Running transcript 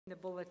the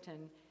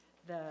bulletin,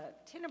 the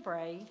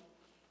Tenebrae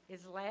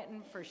is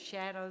Latin for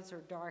shadows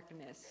or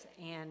darkness,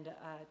 and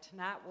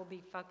tonight we'll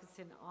be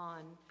focusing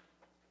on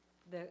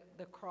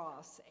the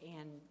cross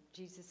and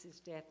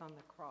Jesus' death on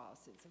the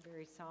cross. It's a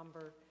very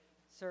somber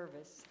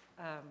service.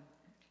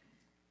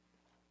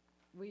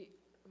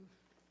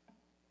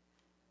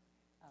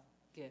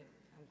 Good.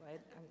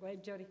 I'm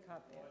glad Jody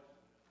caught that.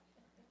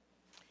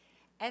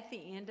 At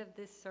the end of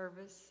this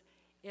service,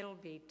 it'll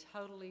be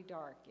totally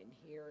dark in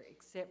here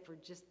except for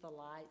just the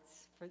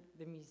lights for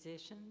the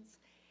musicians.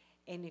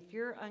 And if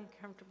you're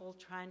uncomfortable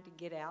trying to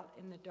get out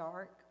in the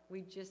dark,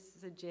 we just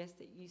suggest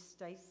that you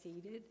stay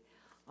seated.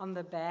 On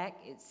the back,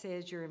 it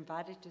says you're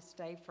invited to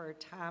stay for a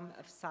time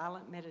of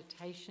silent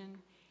meditation,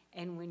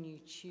 and when you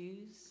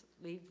choose,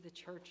 leave the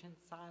church in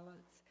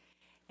silence.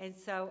 And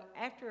so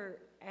after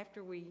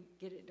we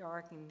get it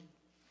dark and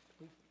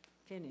we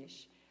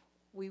finish,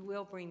 we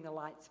will bring the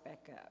lights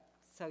back up,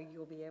 so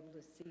you'll be able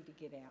to see to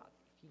get out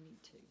if you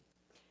need to.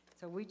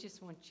 So we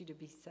just want you to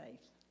be safe,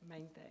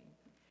 main thing.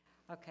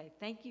 Okay,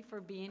 thank you for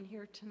being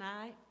here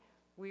tonight.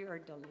 We are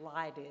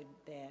delighted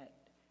that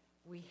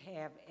we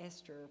have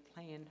Esther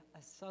playing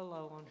a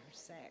solo on her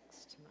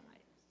sax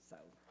tonight. So.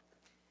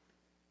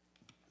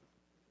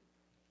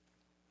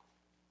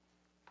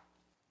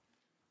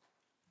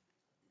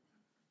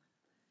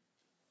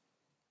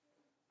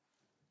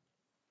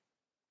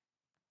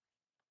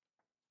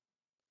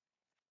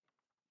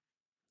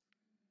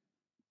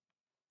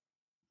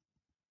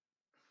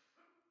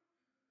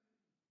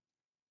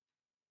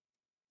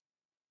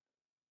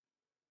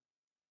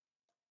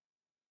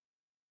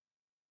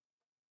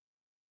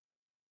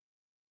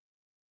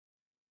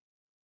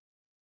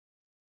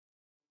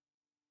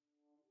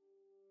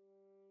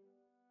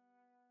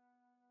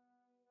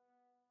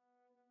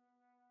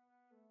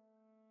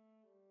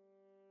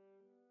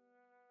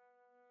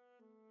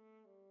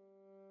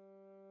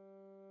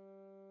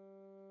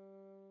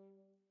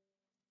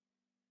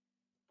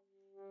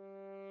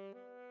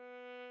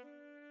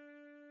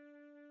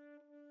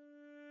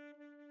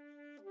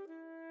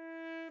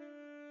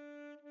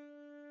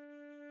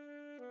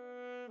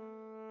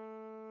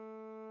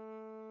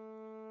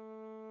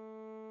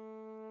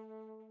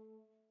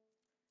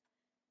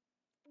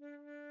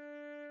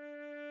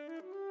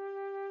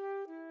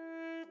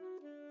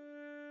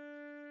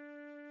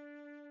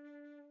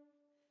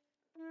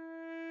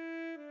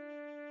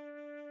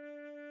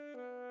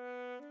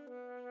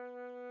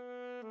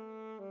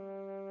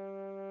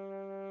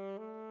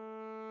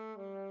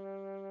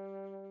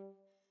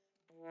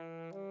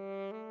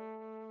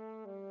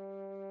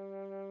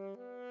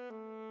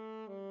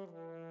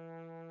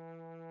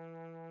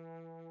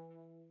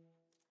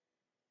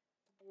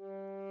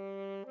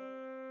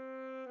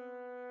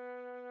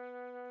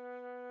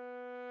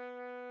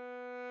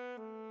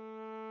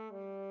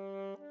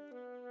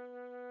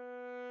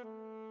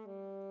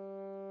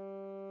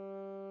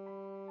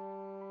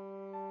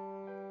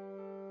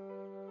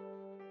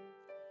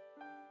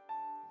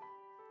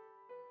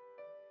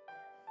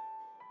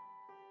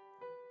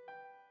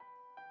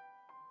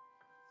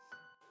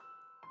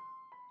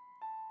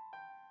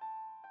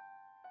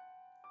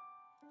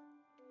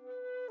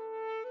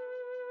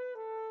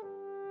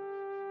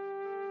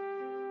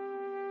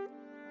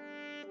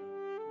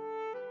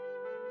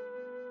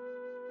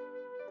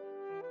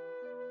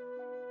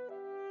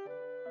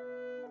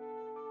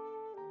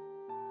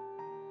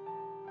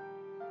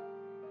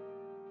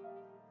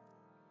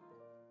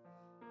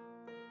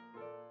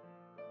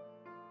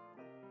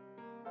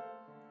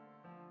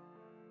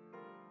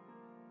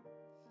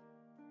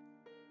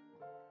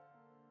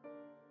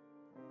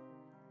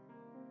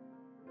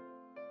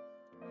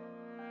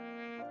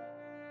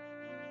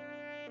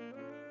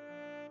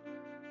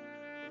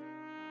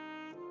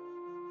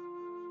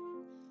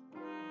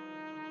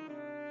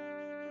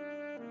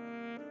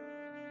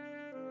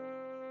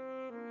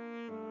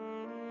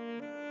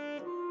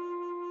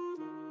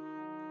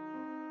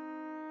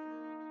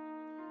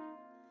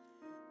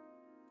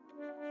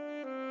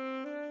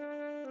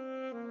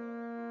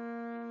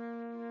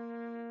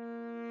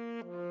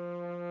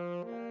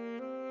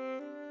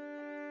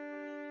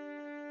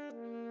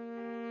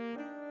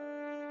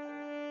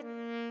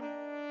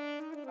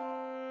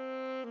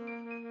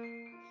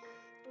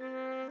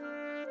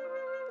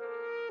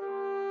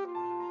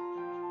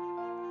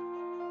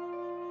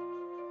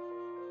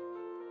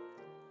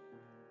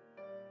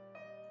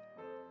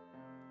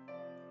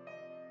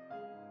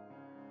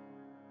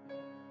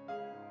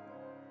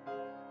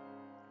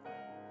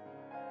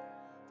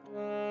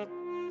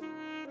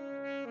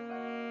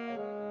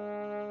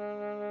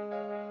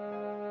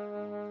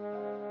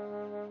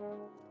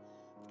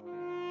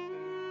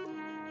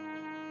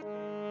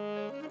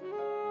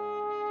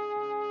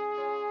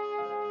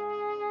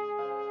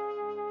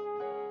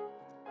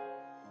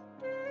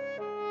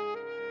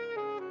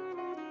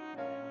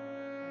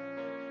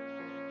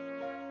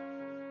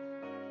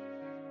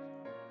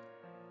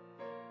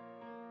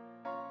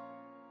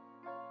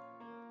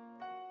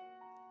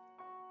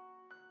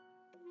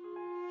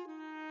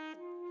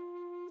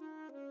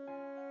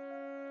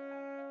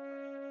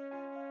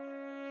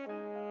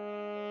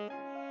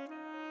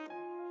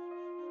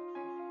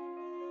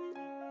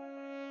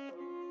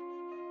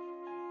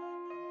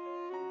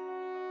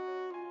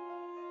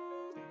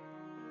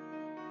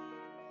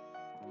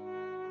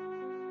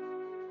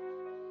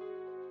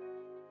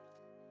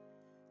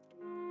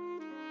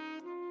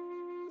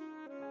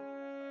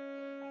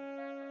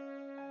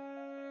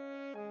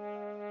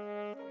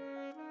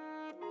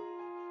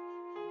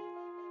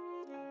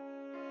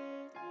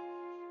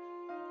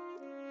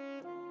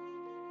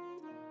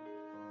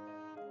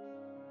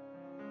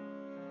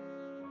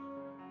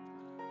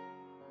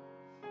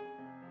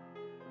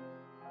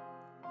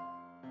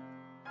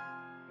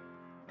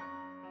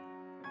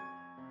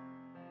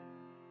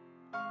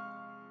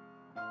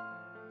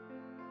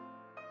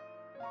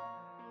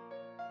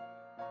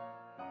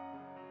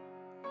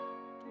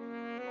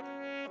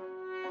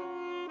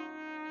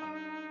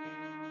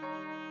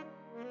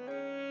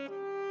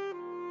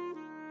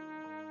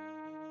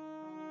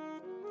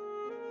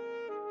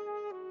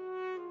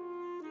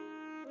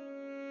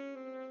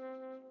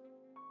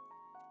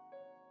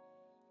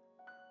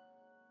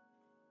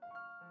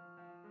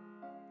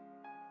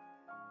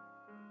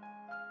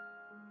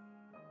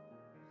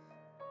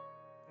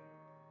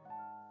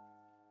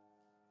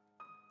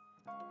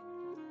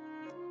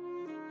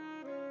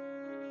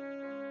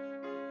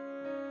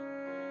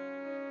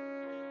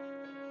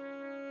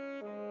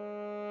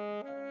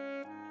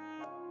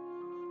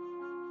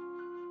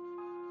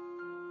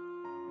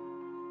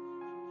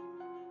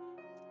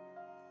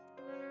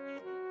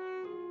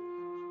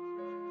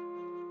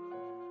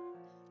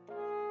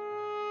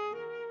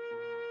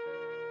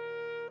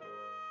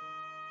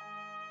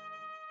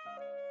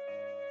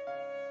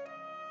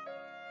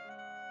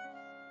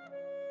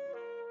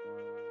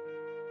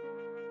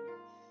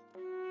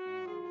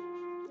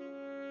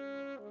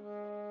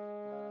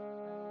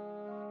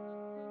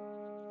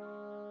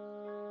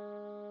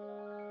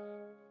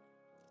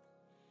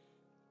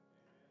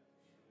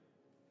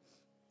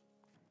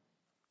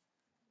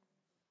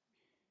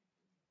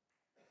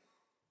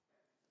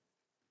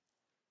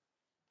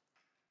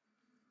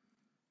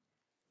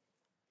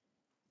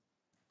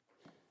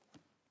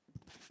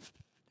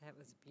 That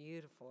was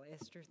beautiful.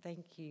 Esther,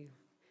 thank you.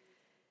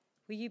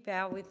 Will you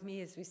bow with me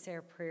as we say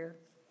our prayer?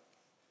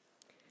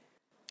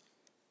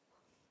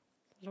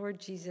 Lord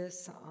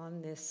Jesus,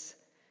 on this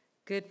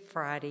Good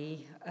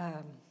Friday,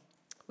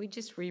 we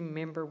just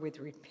remember with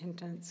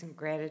repentance and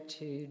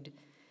gratitude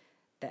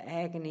the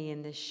agony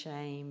and the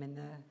shame and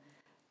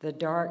the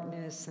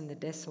darkness and the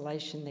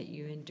desolation that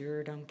you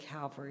endured on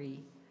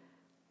Calvary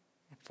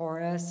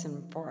for us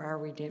and for our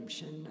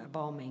redemption of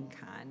all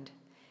mankind.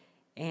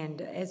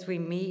 And as we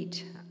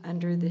meet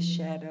under the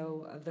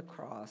shadow of the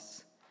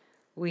cross,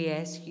 we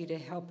ask you to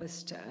help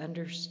us to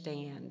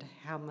understand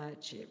how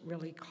much it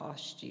really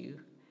cost you.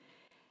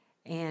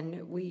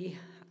 And we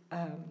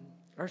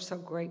are so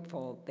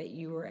grateful that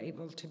you were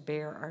able to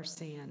bear our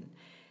sin,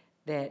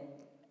 that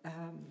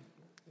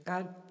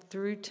God,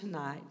 through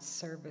tonight's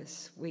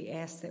service, we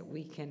ask that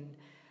we can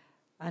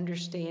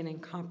understand and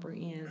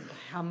comprehend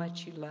how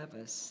much you love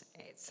us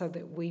so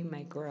that we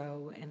may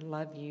grow and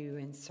love you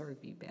and serve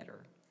you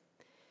better.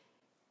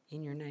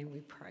 In your name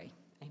we pray.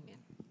 Amen.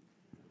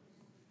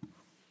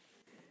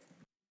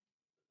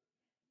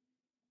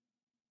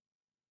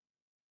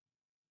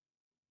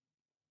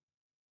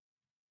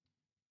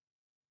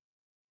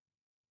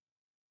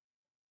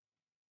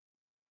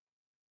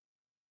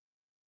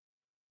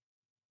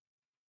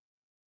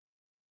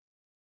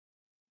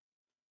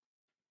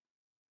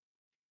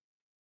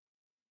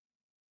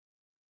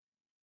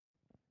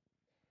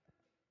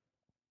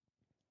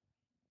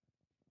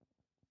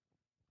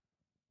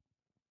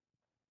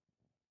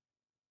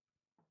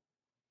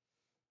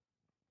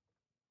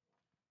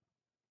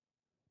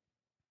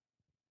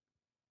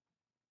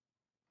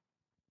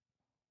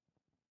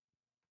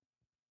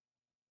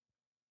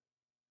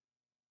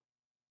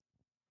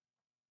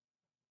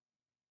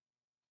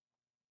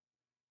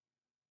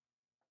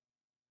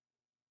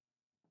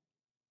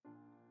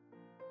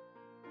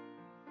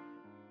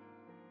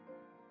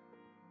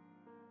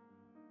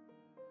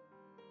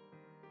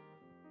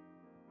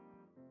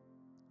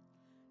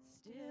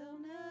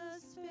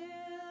 Stillness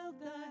filled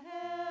the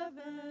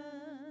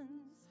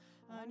heavens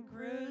on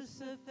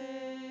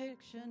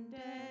crucifixion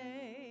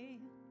day.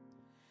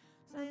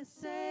 They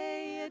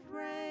say it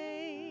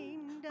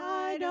rained,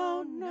 I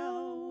don't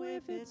know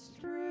if it's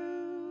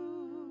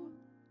true.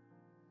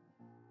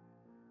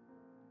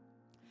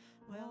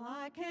 Well,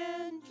 I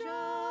can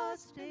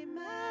just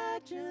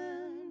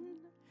imagine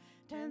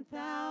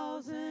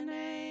 10,000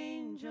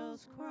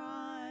 angels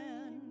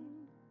crying.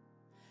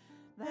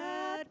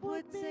 That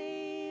would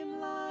seem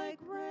like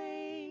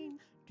rain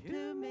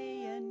to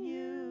me and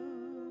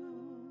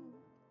you.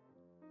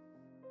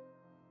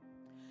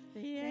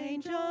 The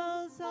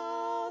angels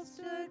all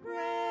stood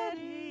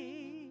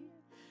ready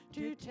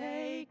to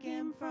take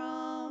him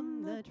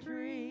from the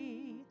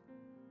tree.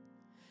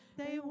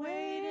 They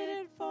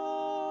waited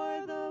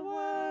for the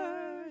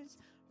words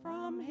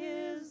from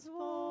his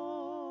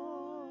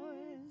voice.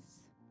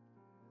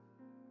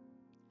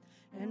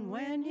 And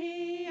when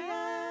he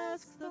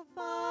asked the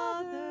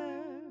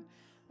Father,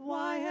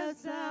 why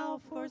hast thou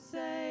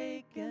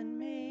forsaken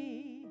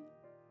me?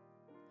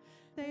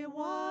 They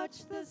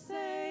watched the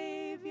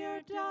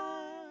Savior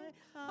die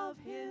of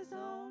his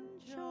own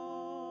choice.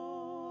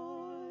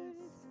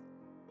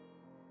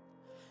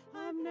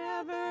 I've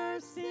never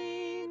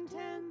seen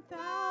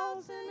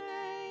 10,000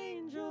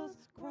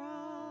 angels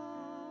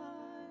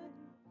cry,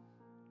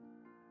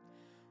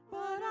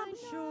 but I'm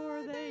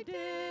sure they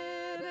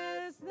did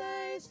as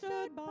they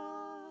stood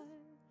by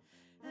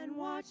and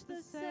watched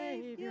the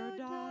Savior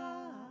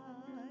die.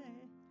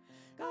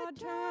 God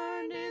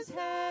turned his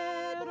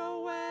head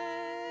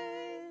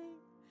away.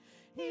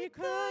 He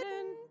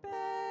couldn't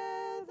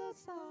bear the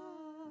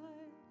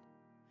sight.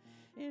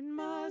 It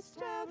must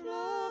have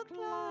looked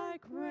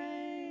like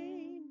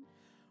rain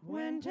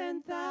when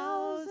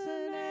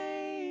 10,000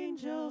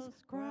 angels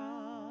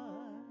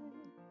cried.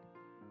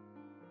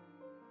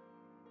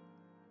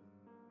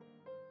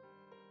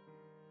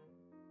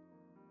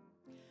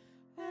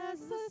 As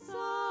the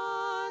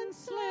sun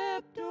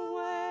slipped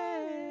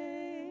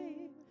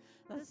away,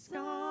 the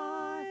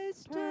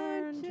skies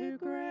turned to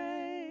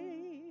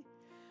gray.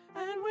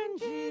 And when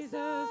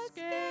Jesus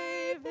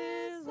gave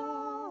his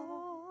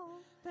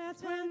all,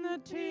 that's when the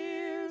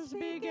tears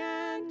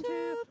began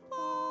to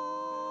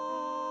fall.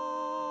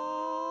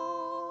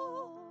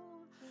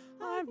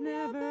 I've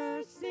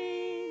never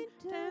seen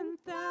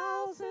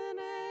 10,000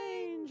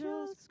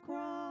 angels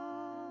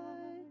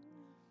cry,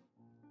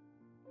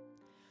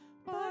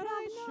 but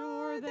I'm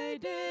sure they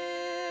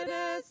did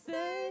as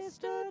they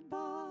stood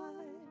by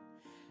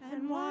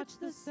and watched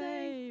the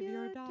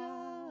Savior die.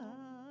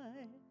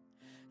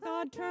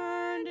 God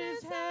turned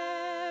his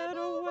head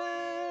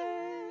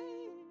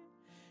away.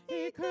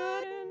 He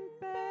couldn't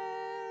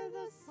bear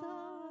the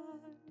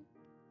sight.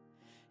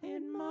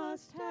 It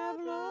must have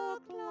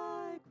looked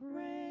like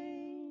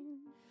rain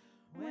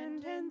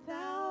when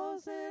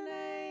 10,000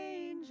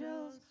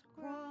 angels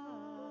cried.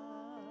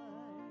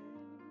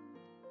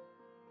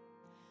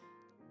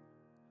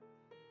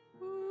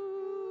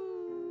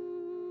 Ooh,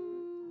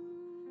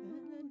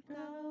 and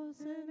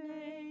 1,000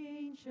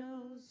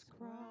 angels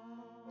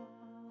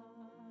cried.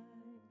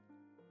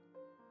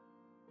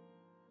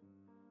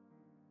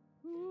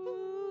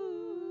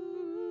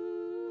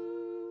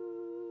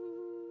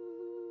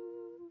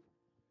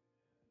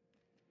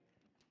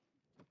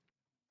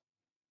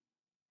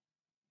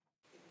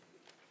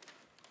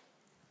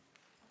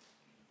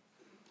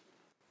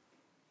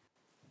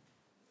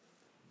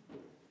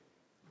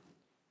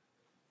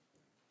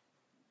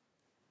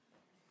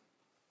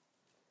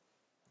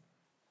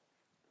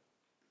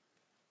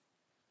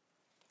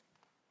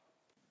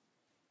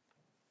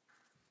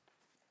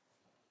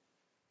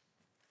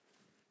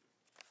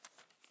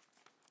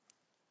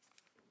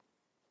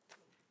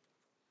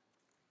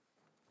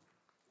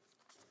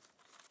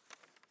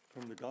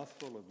 From the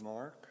Gospel of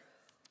Mark.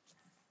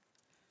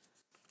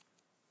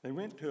 They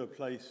went to a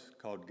place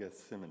called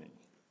Gethsemane,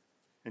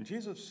 and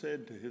Jesus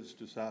said to his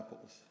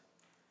disciples,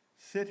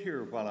 "Sit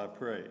here while I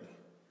pray."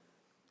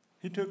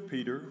 He took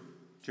Peter,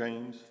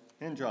 James,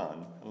 and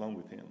John along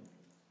with him,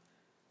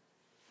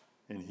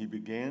 and he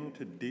began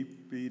to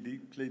be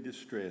deeply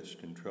distressed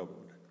and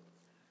troubled.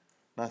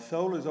 "My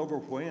soul is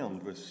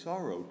overwhelmed with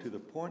sorrow to the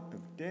point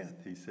of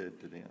death," he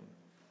said to them.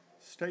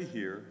 "Stay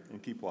here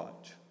and keep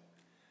watch."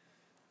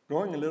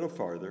 Going a little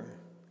farther,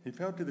 he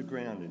fell to the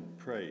ground and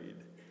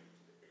prayed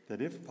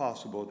that if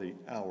possible the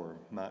hour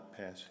might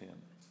pass him.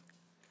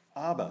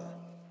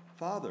 "Abba,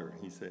 Father,"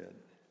 he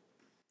said,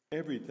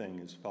 "everything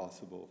is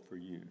possible for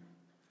you.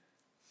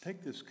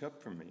 Take this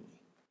cup from me,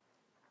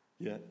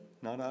 yet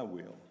not I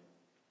will,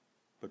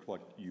 but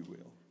what you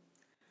will."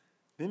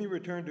 Then he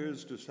returned to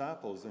his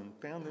disciples and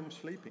found them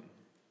sleeping.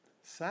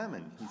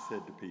 "Simon," he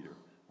said to Peter,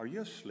 "are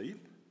you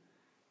asleep?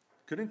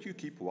 Couldn't you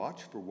keep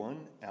watch for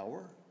 1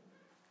 hour?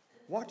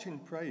 Watch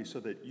and pray so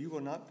that you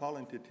will not fall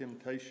into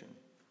temptation.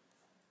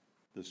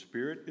 The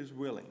spirit is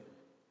willing,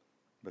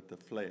 but the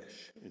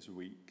flesh is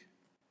weak."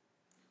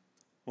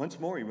 Once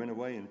more he went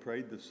away and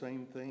prayed the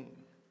same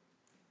thing.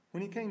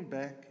 When he came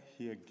back,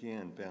 he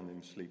again found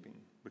them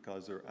sleeping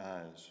because their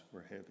eyes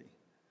were heavy.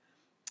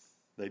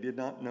 They did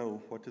not know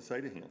what to say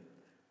to him.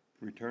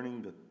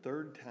 Returning the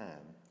third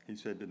time, he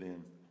said to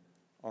them,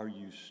 "Are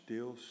you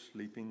still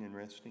sleeping and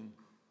resting?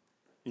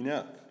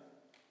 Enough,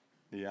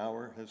 the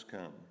hour has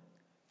come.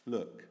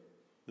 Look,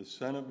 the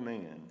Son of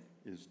Man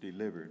is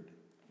delivered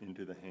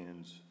into the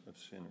hands of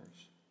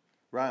sinners.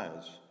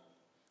 Rise,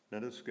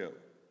 let us go.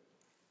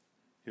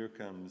 Here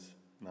comes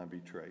my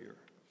betrayer."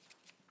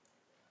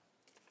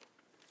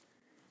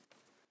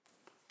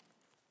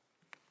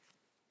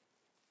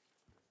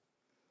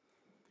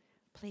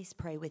 Please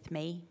pray with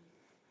me.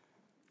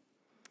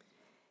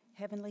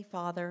 Heavenly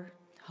Father,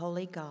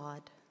 Holy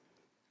God,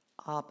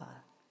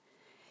 Abba,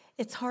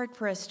 it's hard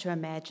for us to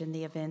imagine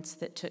the events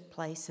that took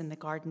place in the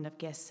Garden of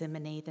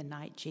Gethsemane the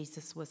night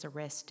Jesus was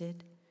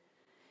arrested.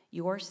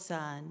 Your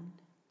Son,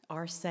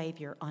 our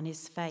Savior, on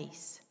his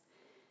face,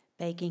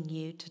 begging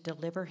you to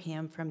deliver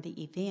him from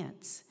the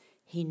events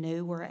he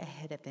knew were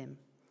ahead of him,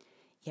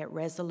 yet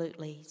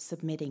resolutely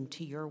submitting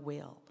to your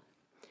will.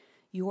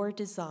 Your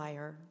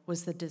desire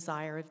was the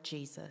desire of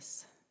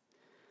Jesus.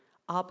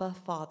 Abba,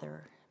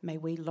 Father, may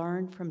we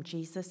learn from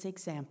Jesus'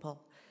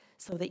 example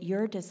so that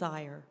your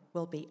desire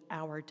will be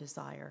our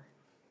desire.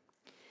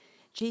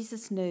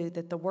 Jesus knew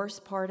that the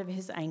worst part of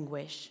his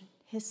anguish,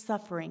 his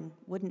suffering,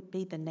 wouldn't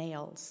be the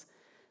nails,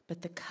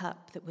 but the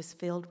cup that was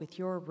filled with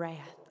your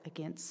wrath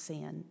against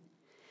sin.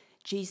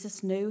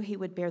 Jesus knew he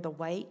would bear the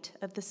weight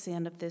of the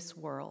sin of this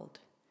world,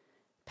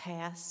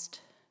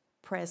 past,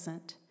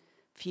 present,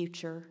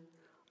 future,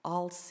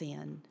 all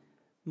sin,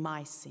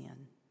 my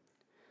sin.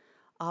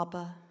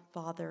 Abba,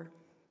 Father,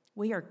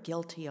 we are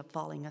guilty of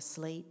falling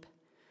asleep.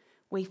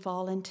 We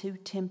fall into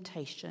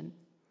temptation.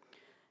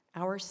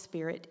 Our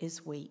spirit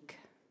is weak.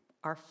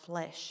 Our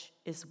flesh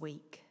is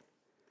weak.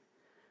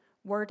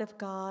 Word of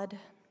God,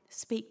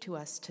 speak to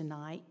us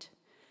tonight.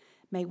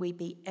 May we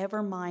be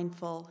ever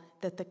mindful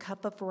that the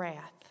cup of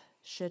wrath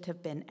should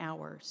have been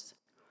ours.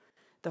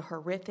 The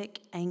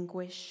horrific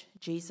anguish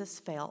Jesus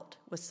felt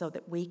was so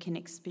that we can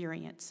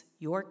experience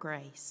your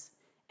grace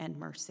and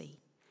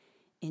mercy.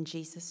 In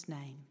Jesus'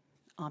 name,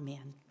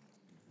 amen.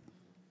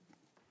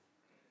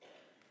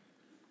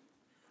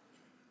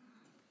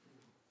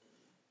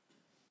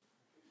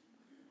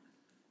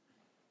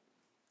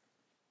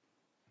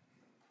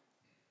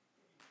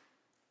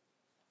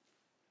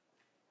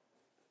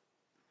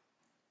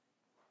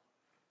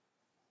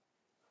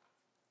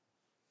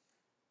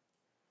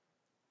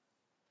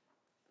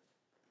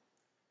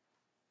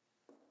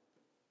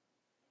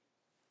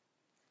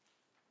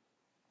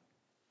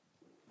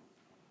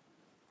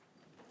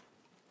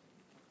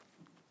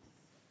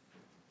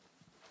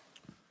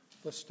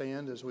 Let's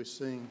stand as we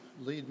sing,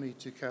 "Lead Me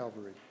to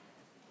Calvary."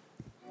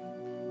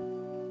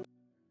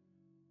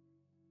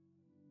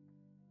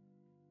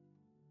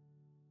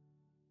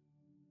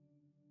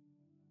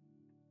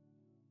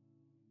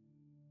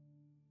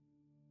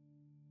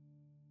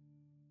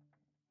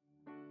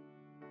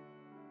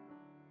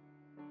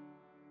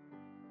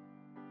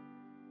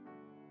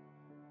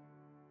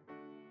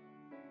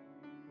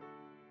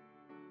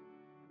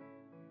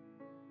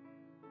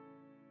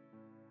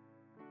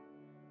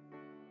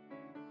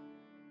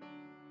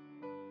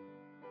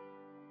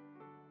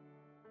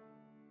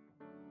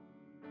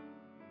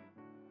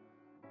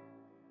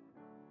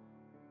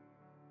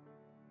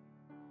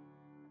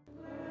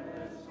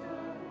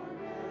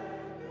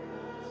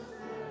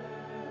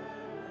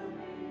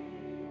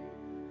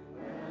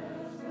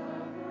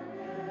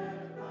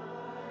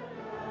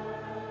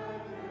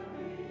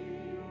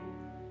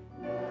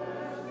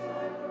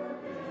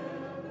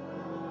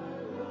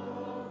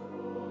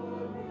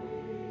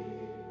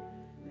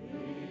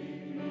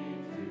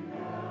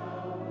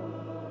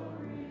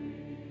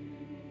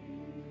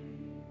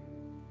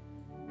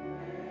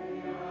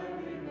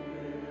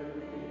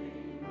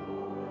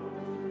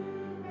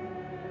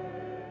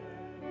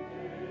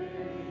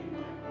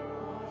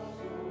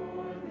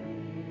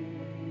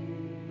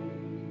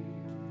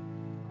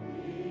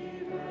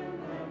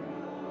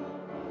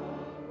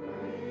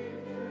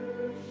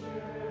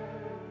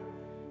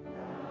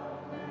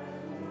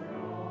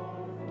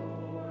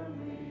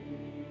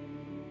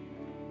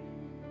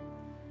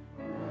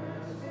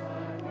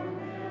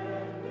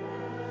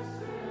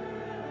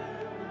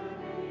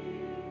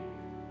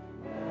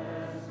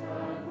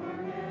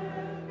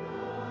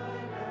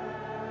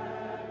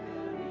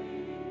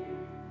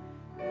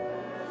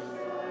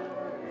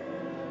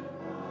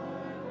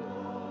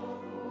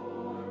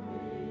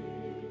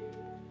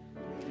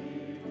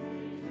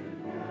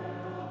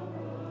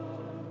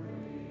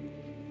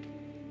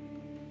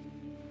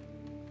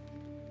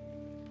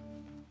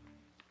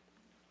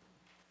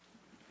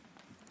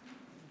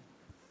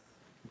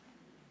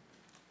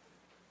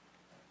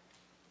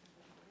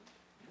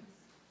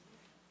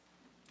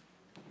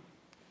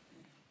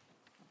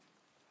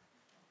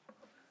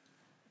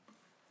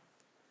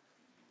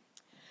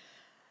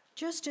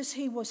 Just as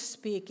he was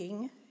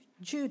speaking,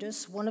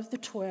 Judas, one of the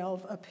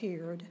 12,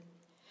 appeared.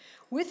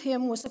 With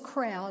him was a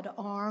crowd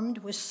armed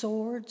with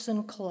swords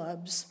and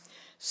clubs,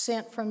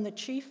 sent from the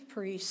chief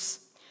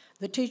priests,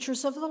 the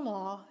teachers of the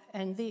law,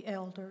 and the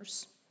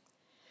elders.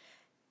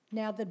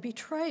 Now the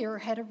betrayer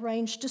had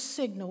arranged a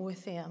signal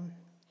with them.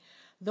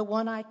 "The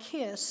one I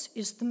kiss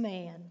is the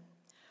man.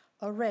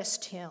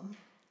 Arrest him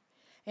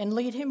and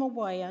lead him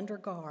away under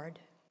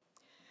guard."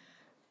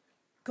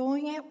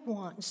 Going at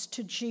once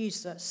to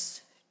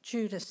Jesus,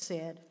 Judas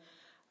said,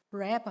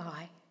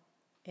 "Rabbi,"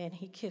 and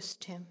he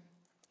kissed him.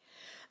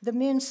 The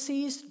men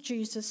seized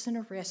Jesus and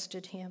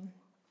arrested him.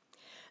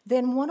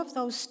 Then one of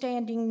those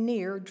standing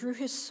near drew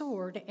his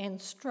sword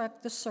and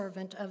struck the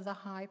servant of the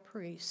high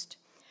priest,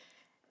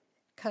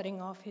 cutting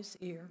off his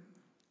ear.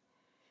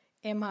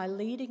 "Am I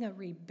leading a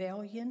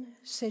rebellion,"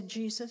 said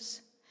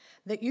Jesus,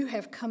 "that you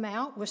have come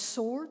out with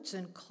swords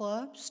and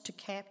clubs to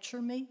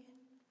capture me?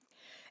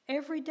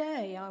 Every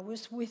day I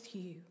was with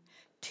you,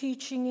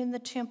 teaching in the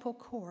temple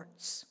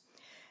courts,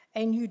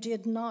 and you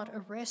did not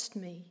arrest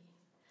me,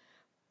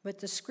 but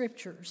the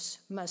scriptures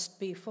must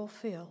be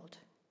fulfilled."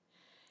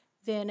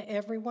 Then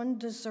everyone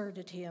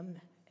deserted him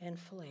and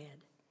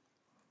fled.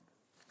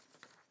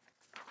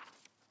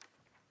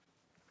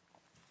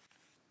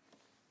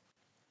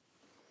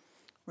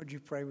 Would you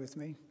pray with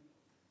me?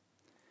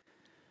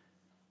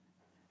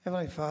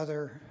 Heavenly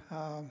Father,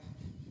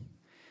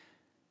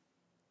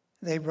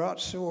 they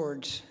brought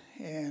swords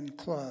and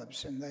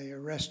clubs, and they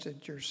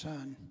arrested your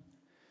son.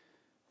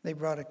 They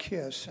brought a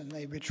kiss, and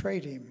they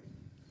betrayed him.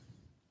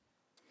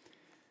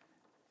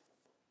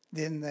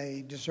 Then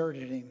they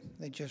deserted him.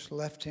 They just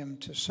left him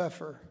to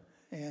suffer,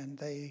 and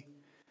they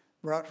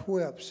brought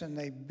whips, and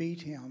they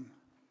beat him.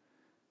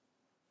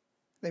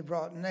 They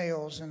brought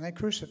nails, and they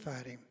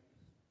crucified him.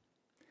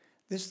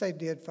 This they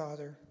did,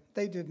 Father.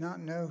 They did not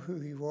know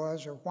who he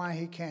was or why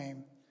he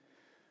came,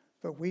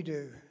 but we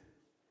do.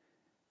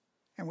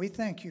 And we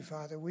thank you,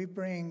 Father. We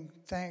bring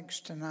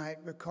thanks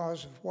tonight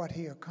because of what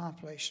he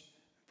accomplished.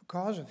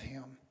 Because of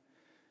him,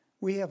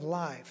 we have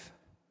life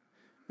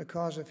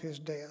because of his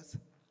death.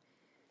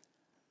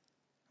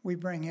 We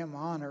bring him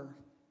honor,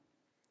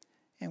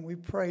 and we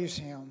praise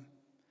him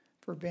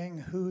for being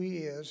who he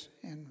is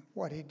and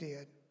what he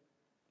did.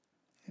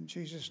 In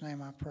Jesus'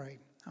 name I pray.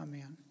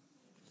 Amen.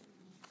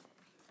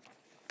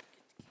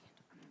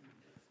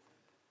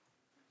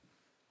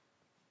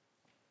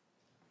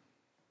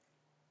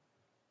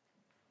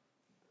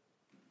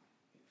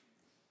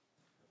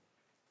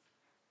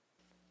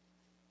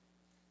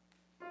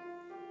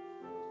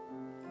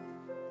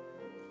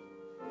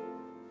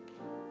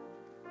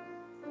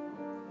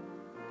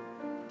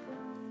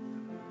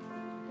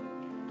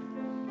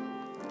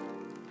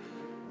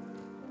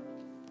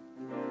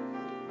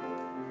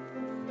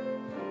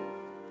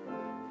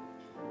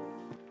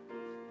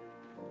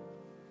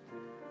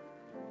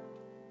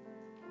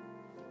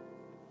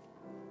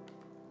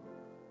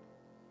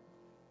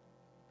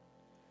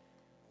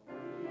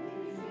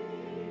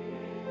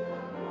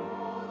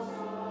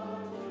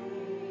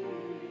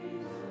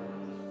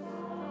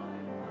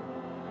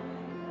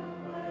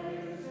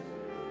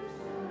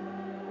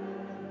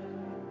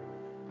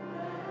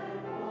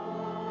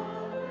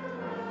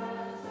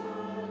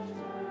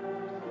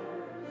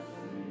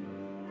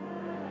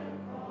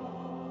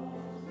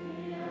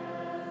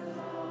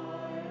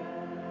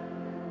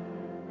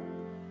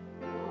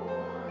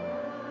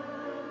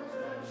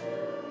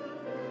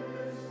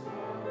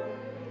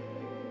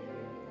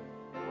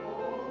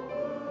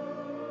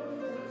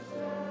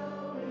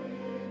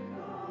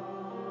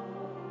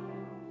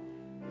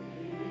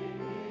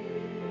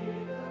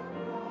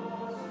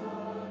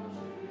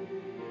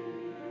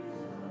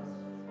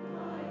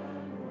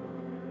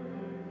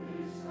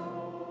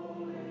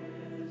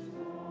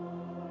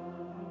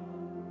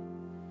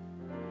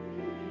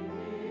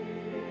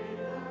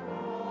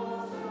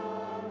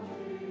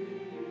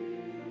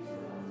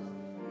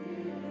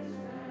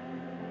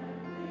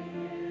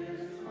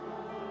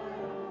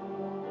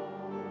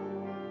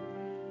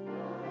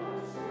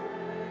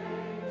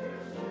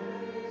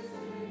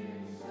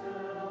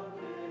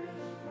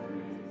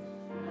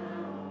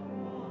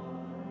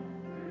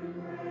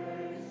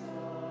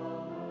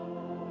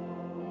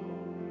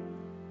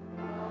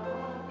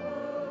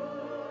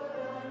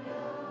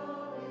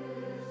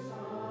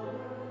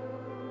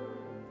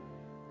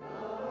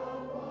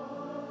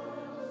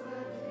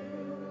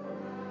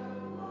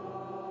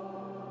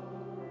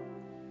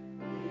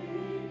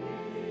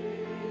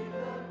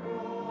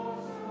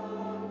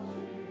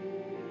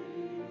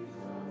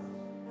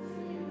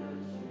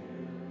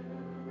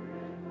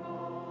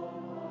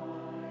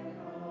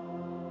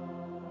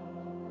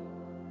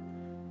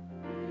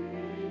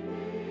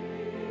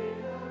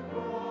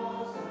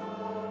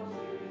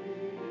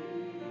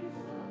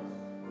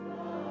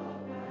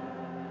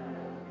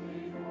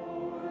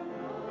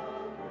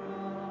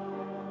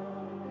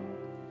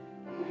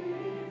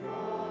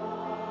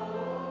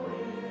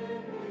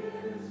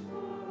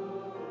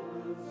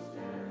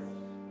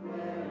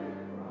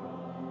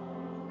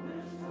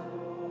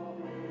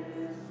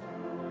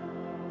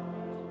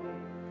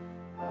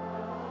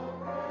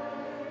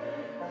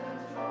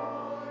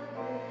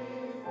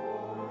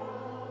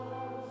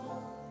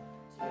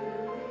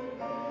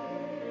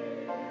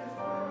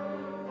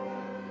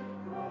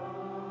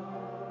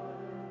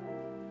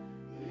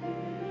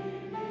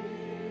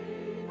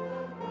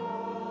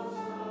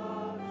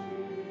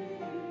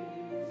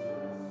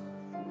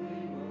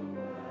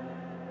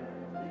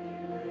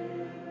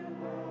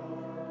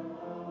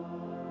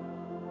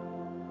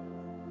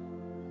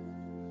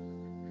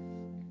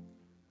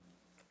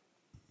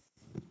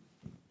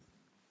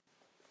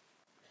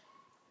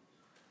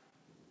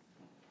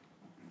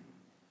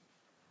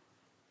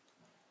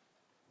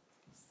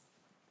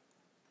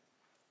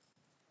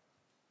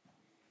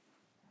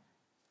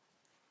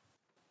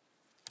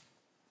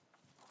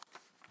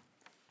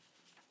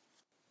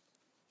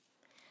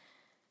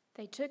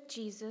 They took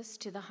Jesus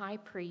to the high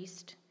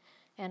priest,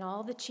 and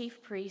all the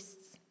chief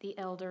priests, the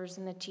elders,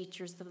 and the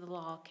teachers of the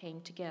law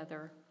came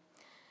together.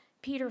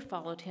 Peter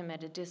followed him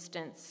at a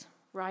distance,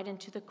 right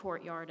into the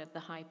courtyard of the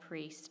high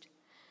priest.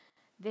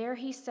 There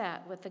he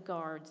sat with the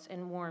guards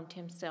and warmed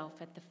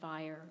himself at the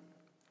fire.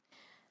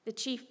 The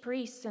chief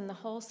priests and the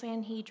whole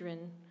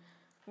Sanhedrin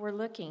were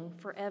looking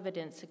for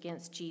evidence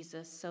against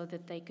Jesus so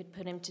that they could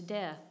put him to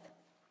death,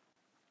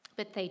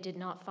 but they did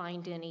not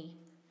find any.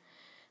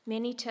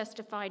 Many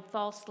testified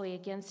falsely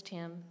against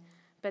him,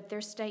 but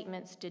their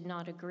statements did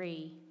not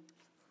agree.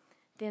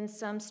 Then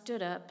some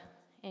stood up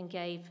and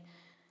gave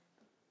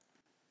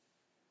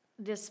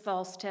this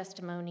false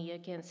testimony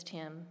against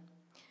him.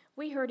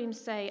 We heard him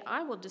say,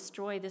 "I will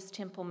destroy this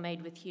temple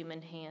made with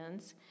human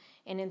hands,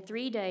 and in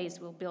 3 days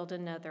will build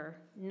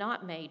another,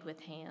 not made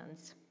with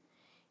hands."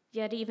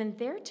 Yet even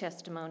their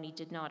testimony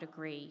did not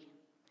agree.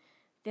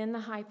 Then the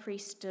high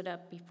priest stood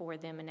up before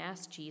them and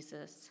asked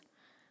Jesus,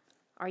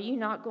 "Are you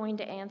not going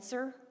to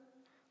answer?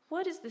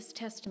 What is this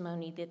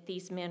testimony that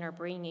these men are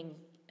bringing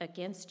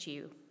against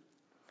you?"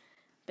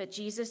 But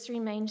Jesus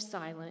remained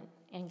silent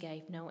and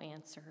gave no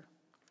answer.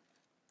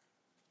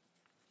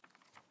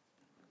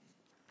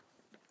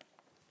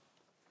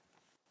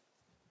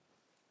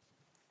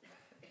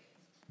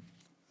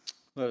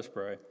 Let us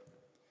pray.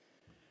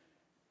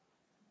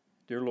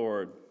 Dear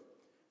Lord,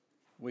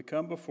 we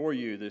come before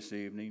you this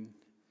evening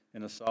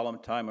in a solemn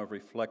time of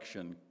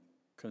reflection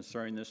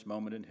concerning this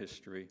moment in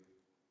history,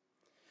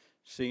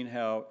 seeing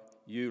how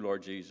you,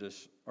 Lord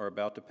Jesus, are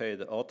about to pay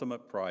the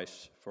ultimate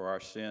price for our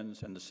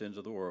sins and the sins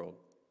of the world.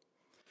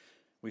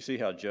 We see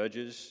how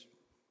judges,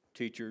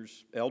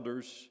 teachers,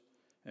 elders,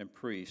 and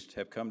priests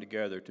have come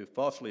together to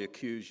falsely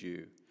accuse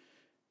you,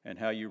 and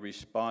how you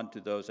respond to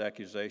those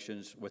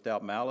accusations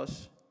without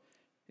malice,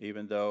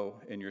 even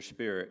though in your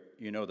spirit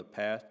you know the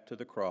path to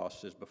the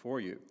cross is before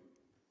you.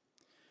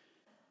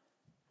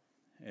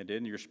 And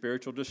in your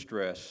spiritual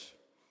distress,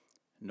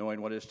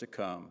 knowing what is to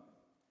come,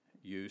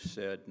 you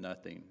said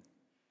nothing.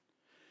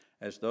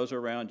 As those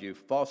around you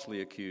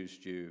falsely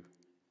accused you,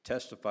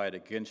 testified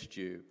against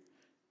you,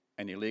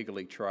 and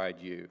illegally tried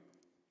you.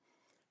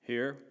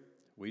 Here,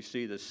 we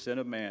see the sin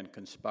of man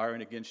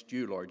conspiring against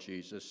you, Lord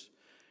Jesus,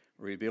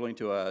 revealing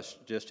to us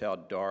just how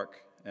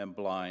dark and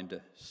blind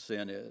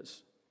sin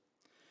is.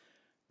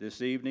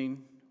 This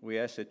evening, we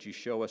ask that you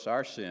show us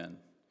our sin,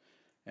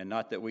 and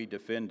not that we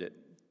defend it,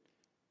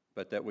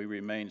 but that we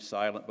remain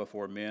silent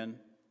before men,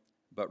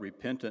 but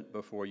repentant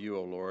before you,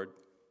 O Lord.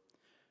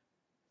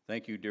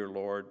 Thank you, dear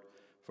Lord,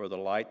 for the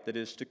light that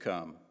is to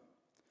come,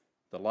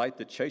 the light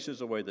that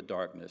chases away the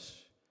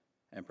darkness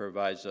and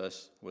provides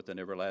us with an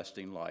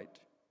everlasting light.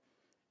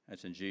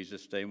 That's in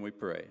Jesus' name we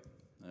pray.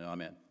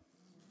 Amen.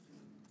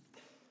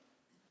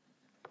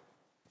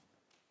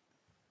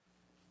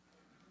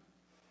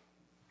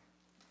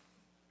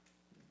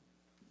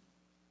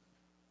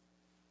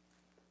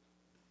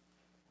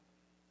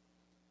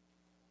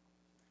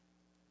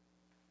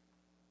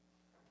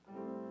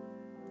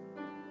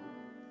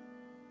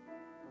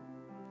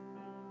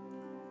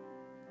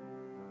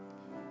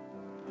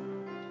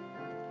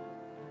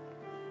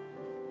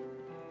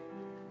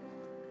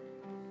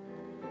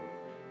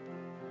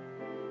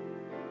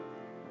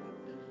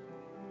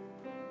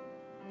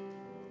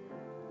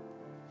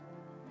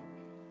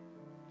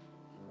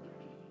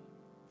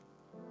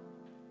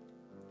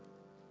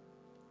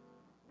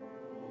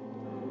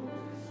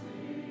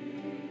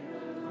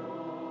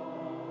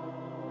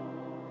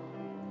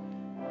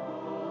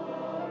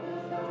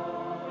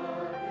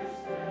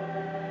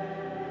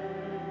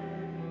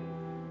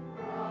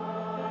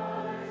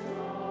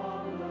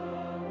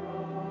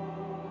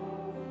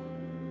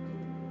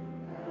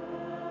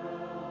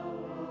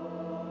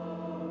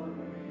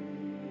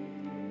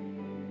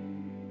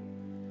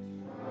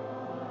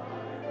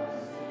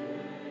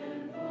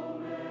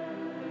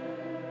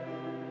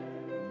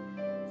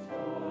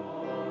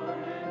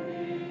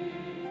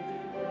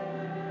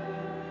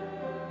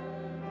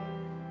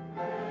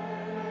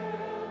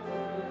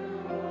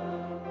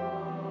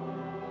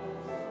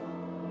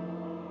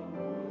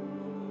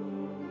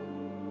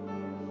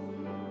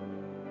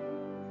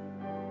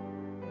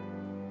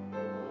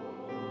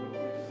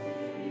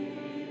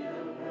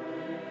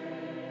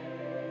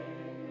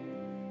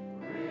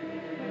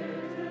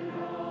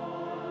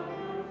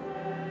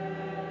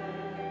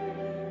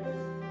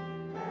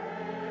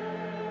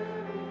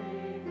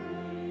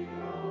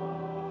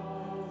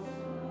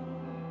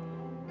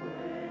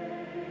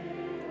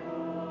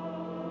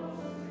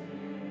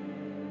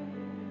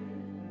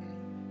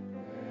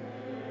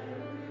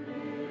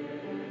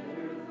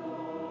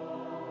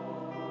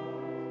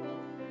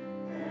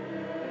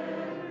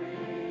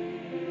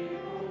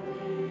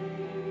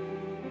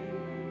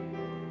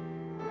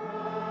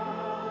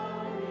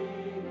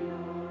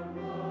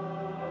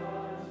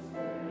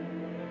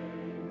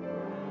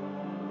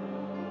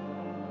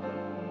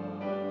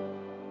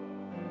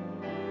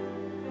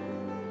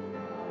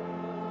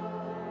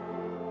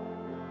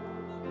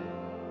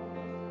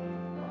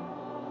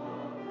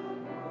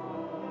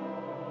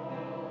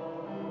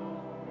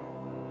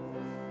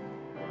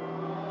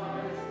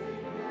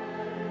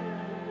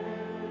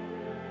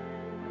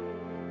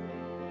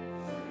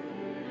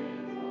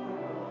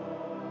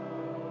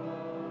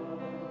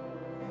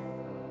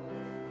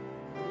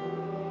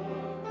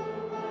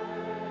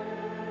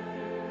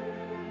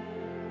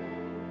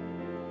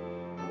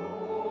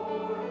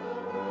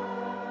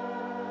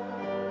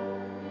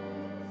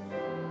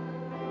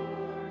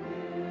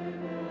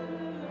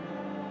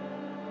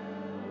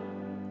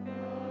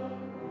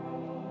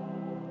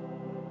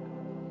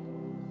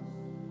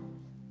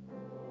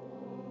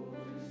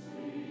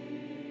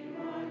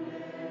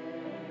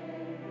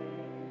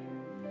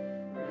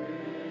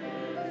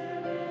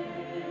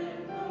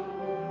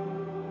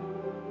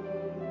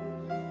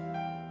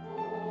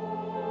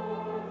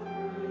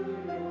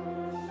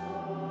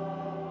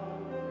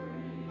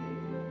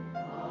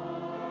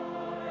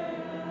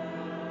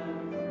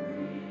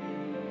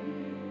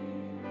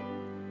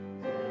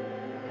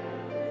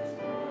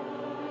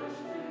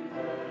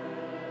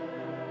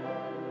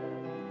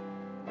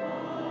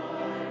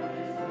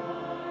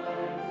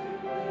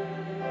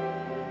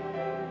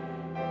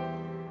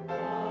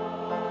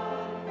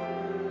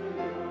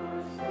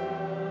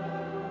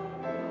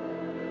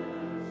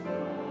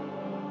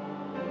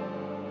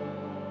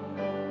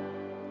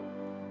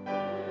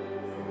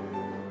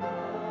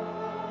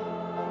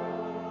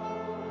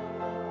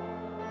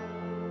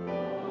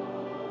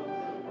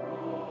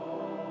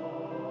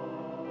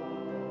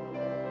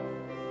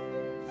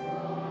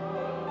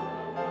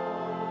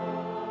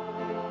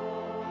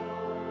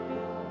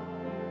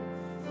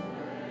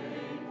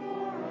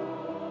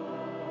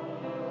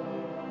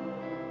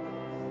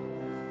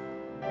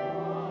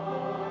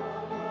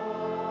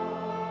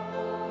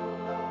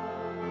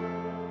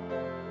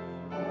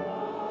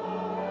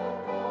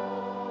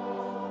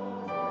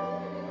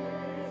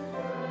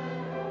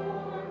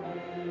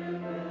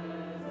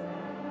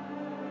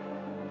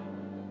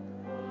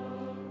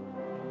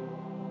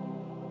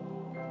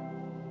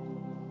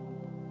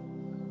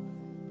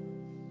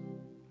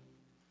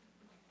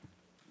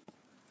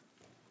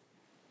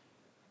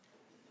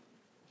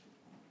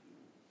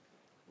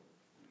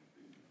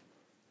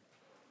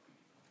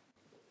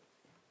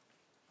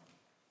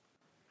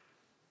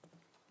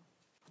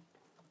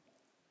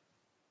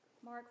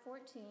 Mark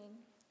 14,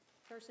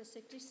 verses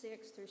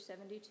 66 through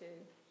 72.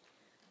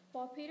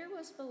 While Peter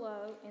was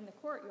below in the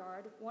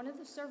courtyard, one of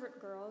the servant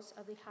girls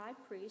of the high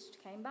priest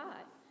came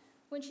by.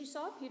 When she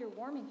saw Peter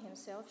warming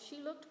himself, she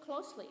looked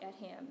closely at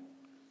him.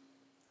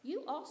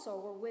 "You also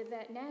were with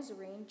that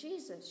Nazarene,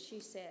 Jesus," she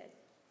said.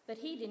 But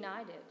he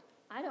denied it.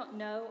 "I don't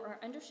know or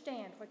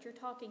understand what you're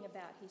talking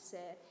about," he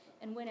said,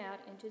 and went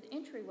out into the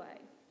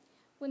entryway.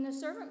 When the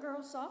servant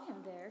girl saw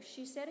him there,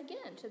 she said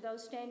again to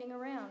those standing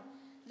around,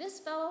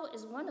 "This fellow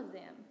is one of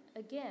them."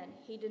 Again,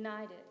 he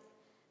denied it.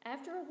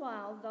 After a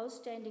while, those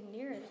standing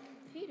near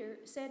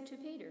Peter said to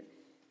Peter,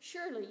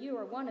 "Surely you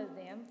are one of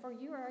them, for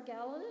you are a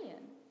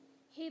Galilean."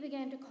 He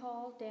began to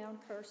call down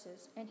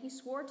curses, and he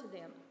swore to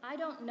them, "I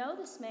don't know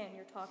this man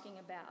you're talking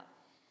about."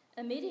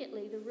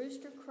 Immediately the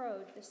rooster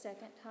crowed the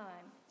second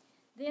time.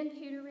 Then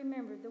Peter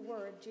remembered the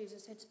word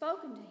Jesus had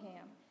spoken to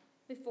him,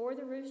 "Before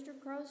the rooster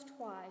crows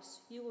twice,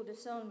 you will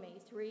disown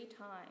me 3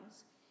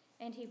 times."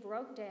 And he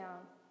broke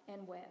down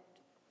and wept.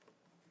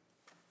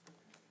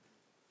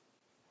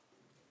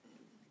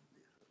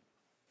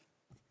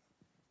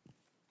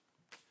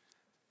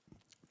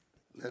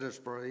 Let us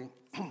pray.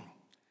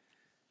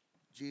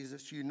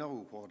 Jesus, you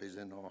know what is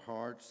in our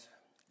hearts,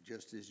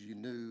 just as you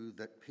knew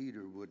that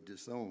Peter would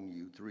disown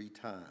you 3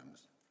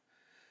 times.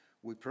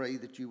 We pray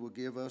that you will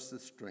give us the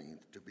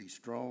strength to be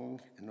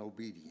strong and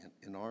obedient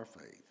in our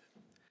faith.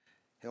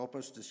 Help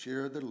us to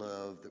share the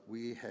love that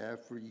we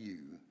have for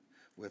you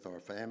with our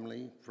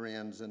family,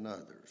 friends, and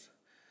others.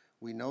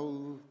 We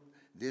know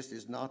this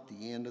is not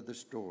the end of the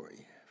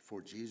story,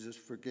 for Jesus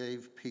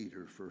forgave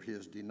Peter for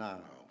his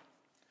denial.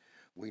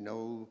 We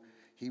know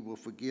he will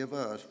forgive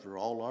us for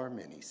all our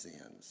many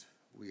sins.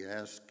 We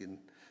ask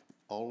in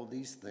all of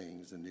these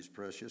things in his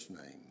precious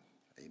name.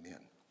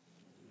 Amen.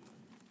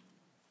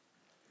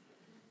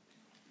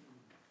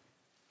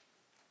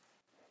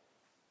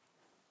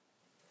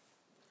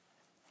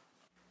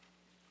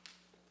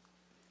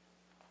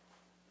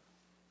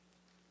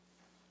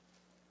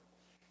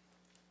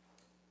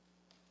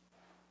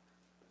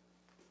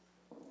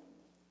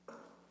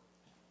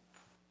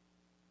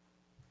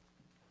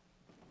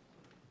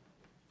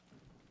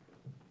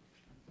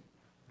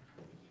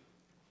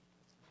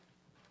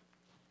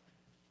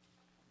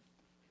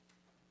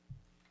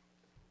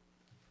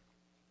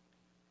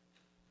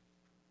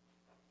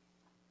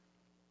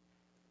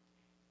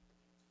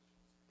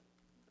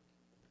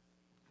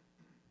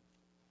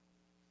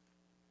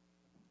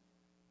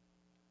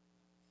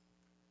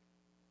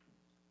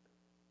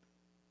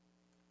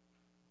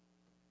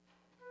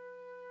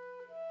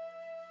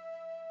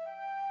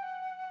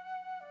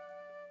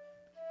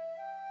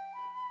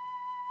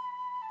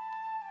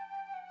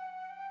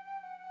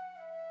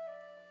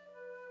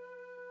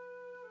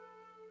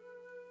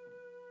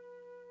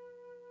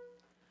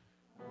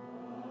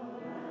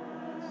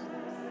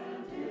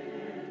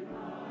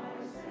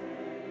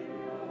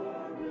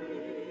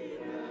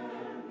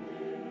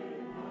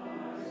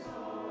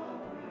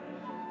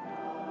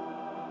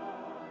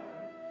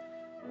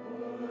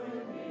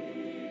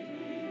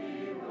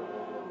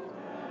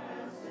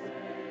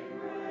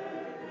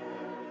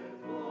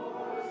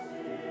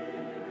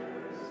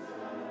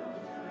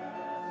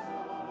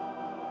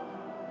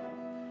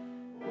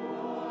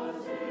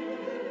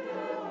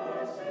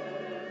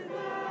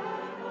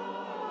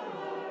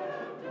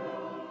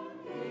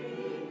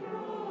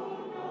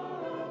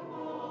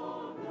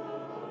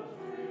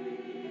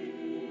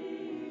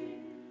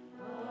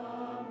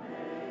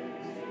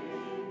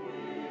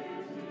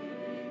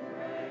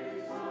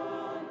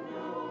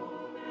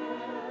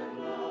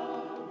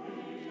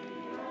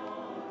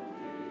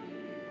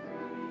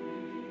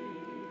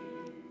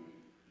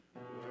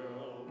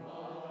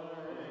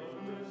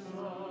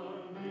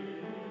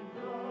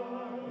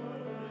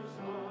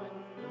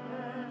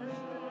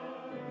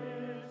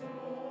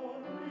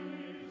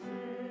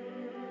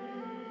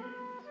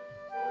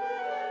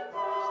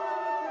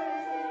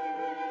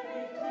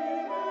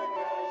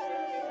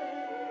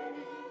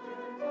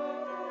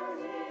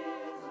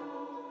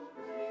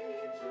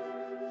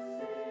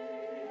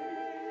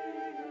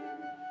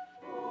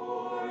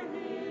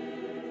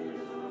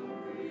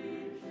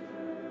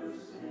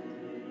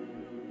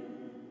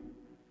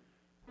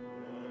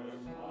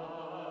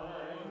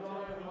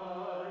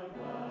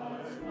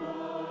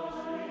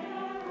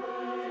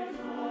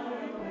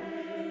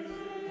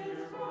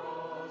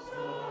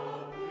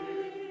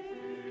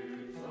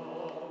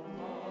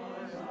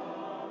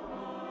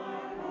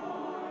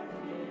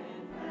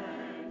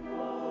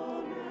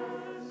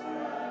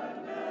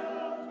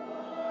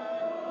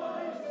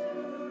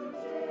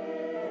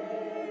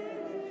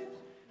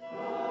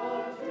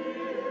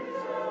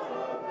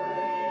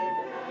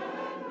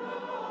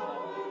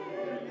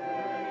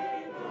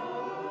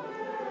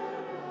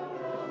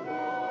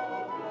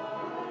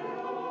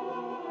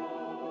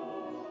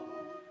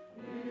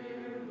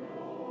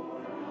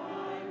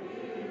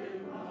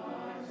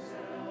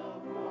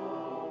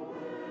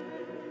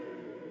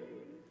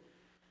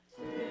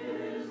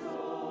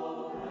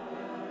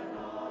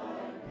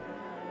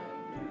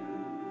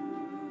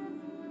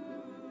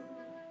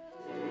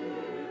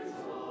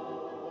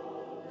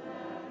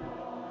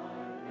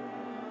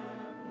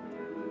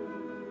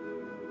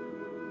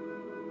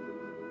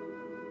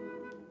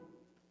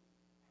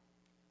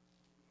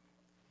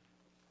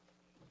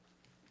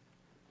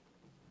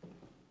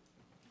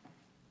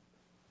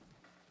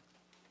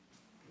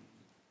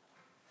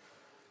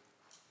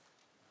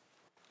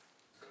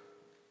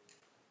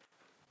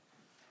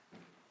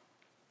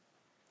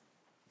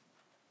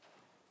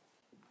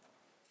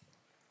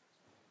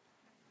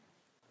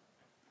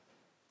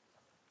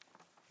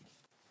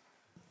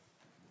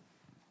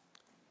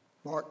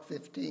 Mark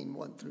 15,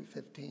 1 through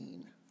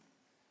 15.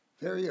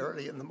 Very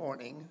early in the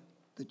morning,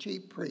 the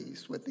chief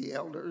priests with the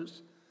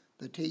elders,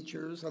 the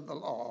teachers of the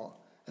law,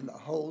 and the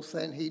whole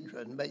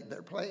Sanhedrin made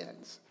their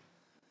plans.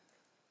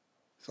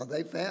 So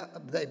they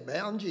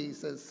bound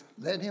Jesus,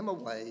 led him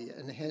away,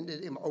 and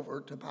handed him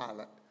over to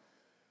Pilate.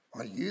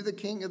 "Are you the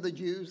king of the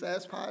Jews?"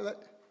 asked Pilate.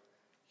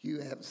 "You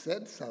have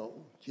said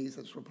so,"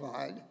 Jesus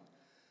replied.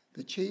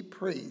 The chief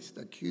priest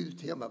accused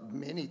him of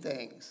many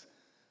things.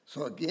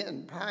 So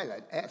again,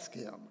 Pilate asked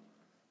him,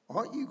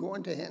 "Aren't you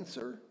going to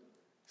answer?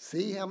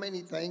 See how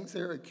many things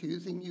they're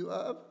accusing you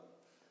of?"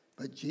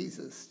 But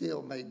Jesus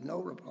still made no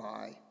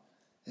reply,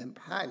 and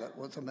Pilate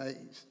was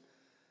amazed.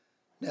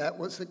 Now it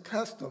was the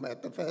custom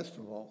at the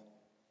festival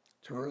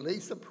to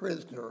release a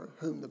prisoner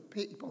whom the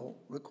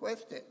people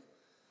requested.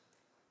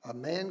 A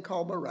man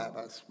called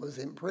Barabbas was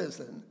in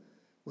prison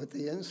with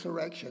the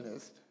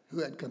insurrectionists who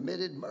had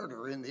committed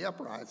murder in the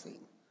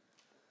uprising.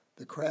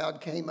 The crowd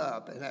came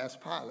up and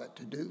asked Pilate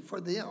to do for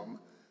them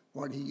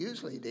what he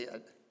usually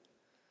did.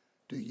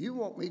 "Do you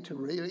want me to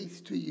release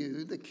to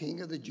you the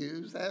king of the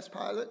Jews?" asked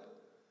Pilate,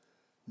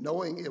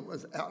 knowing it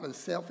was out of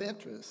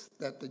self-interest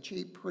that the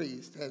chief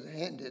priest had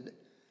handed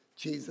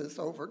Jesus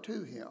over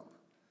to him.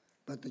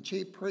 But the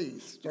chief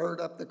priest stirred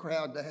up the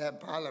crowd to have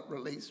Pilate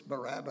release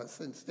Barabbas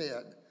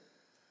instead.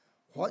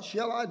 "What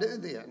shall I do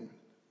then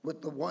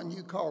with the one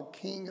you call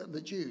King of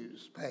the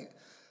Jews?"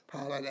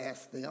 Pilate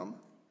asked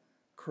them.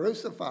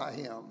 "Crucify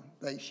him,"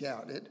 they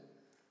shouted.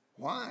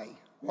 "Why?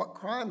 What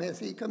crime has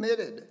he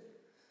committed?"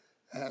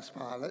 asked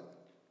Pilate.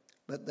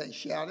 But they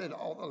shouted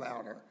all the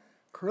louder,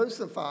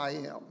 "Crucify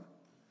him."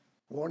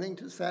 Wanting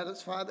to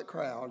satisfy the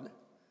crowd,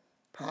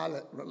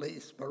 Pilate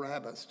released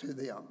Barabbas to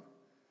them.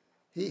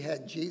 He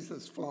had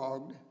Jesus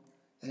flogged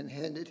and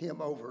handed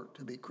him over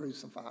to be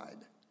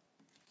crucified.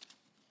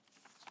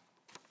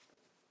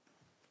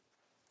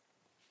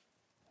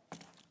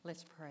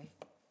 Let's pray.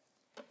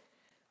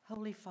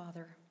 Holy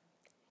Father,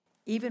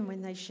 even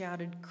when they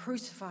shouted,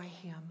 "Crucify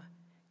him,"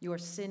 your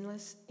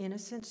sinless,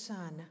 innocent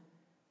Son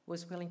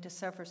was willing to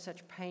suffer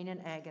such pain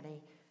and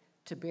agony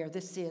to bear the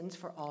sins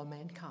for all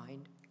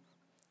mankind.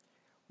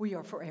 We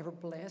are forever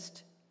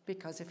blessed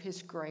because of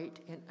his great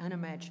and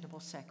unimaginable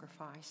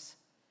sacrifice.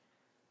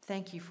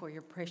 Thank you for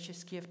your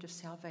precious gift of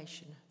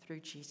salvation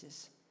through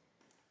Jesus.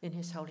 In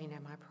his holy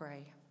name I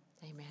pray.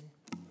 Amen.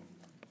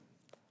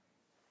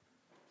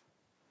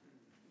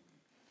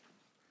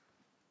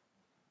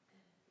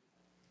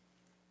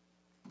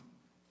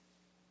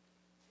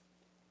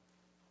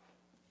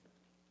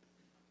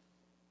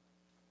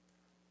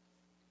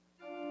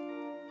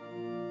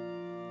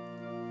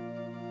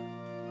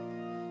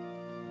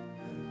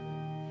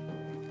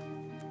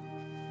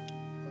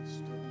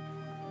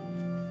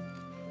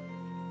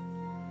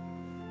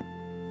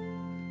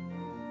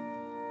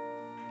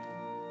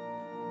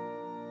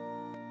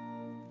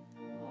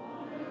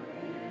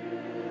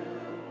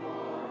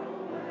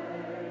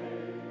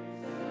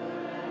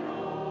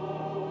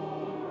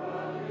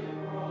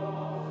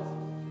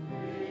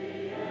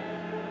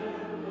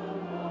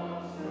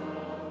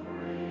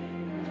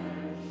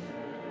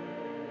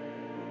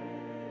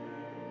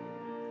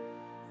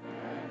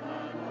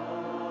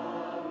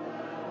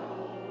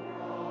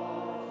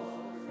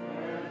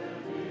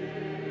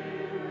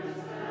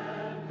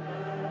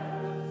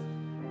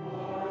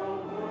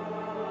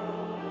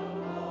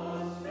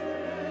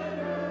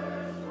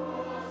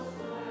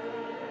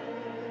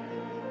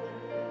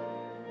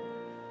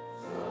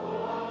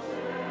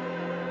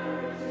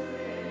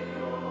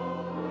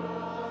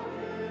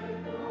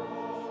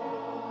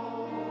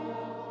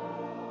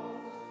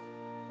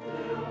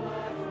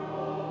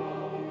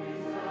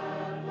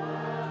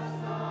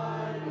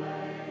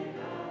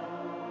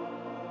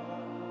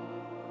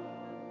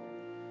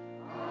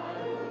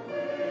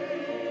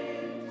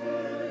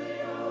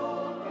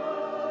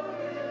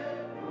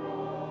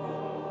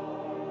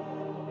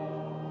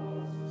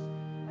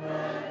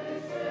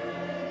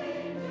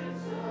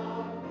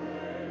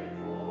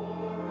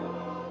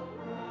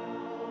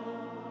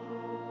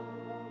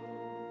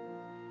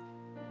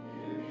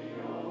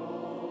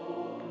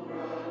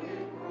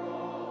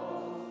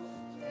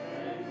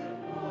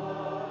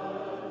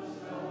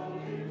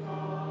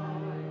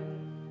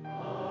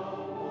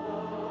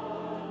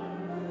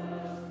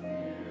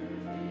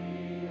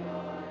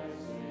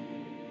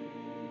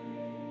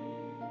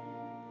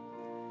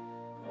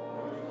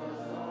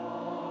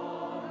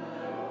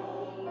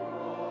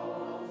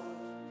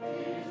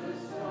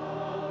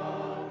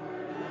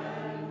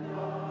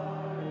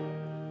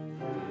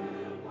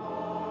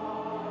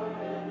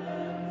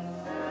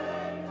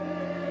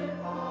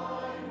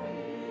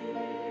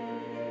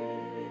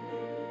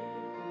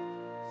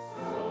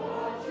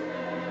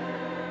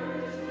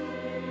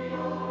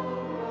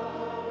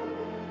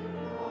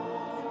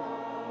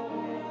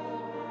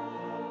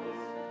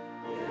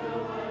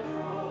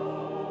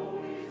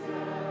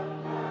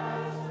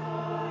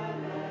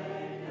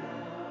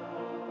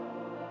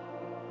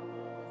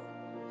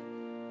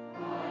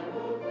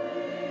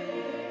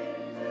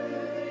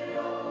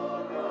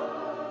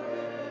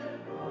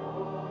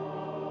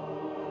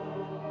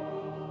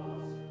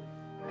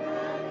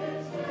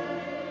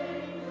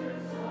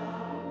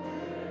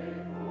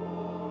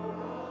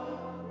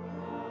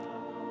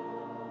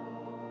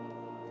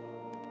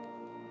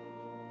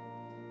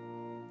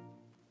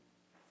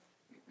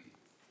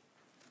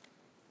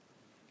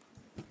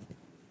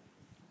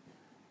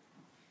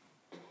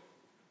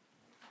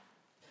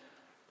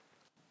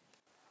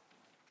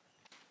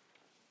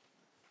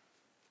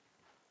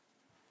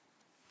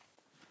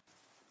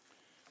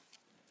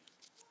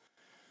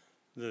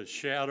 the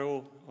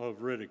shadow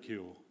of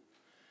ridicule.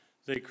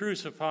 They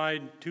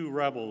crucified 2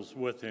 rebels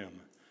with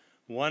him,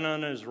 one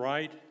on his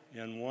right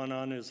and one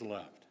on his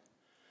left.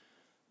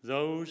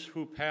 Those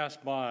who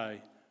passed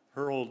by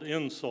hurled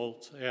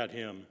insults at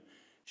him,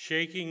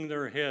 shaking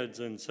their heads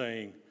and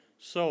saying,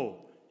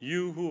 "So,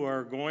 you who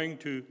are going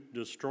to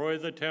destroy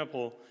the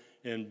temple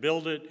and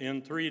build it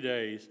in 3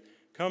 days,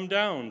 come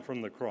down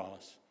from the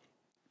cross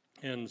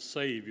and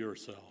save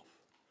yourself."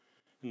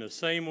 In the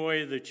same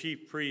way, the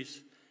chief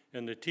priests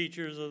and the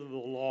teachers of the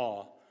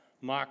law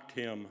mocked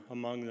him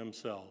among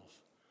themselves.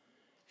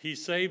 "He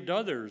saved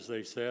others,"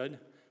 they said,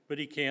 "but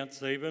he can't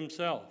save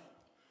himself.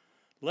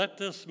 Let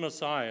this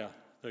Messiah,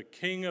 the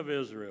King of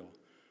Israel,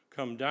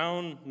 come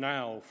down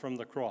now from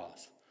the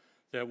cross,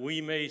 that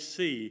we may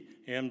see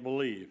and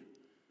believe."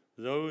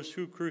 Those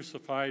who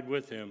crucified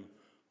with him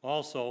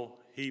also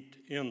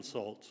heaped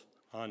insults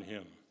on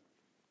him.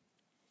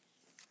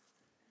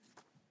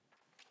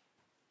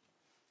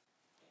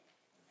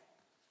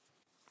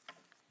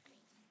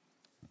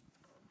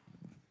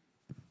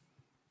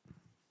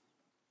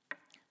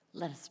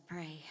 Let us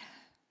pray.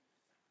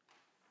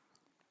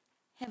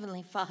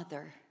 Heavenly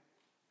Father,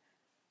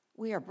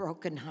 we are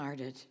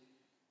brokenhearted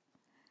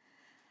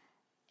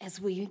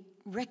as we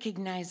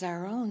recognize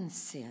our own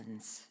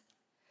sins.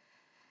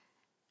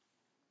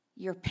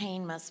 Your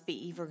pain must be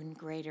even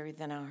greater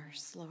than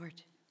ours,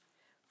 Lord,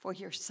 for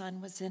your Son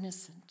was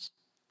innocent.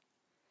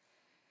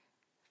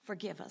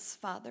 Forgive us,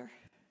 Father.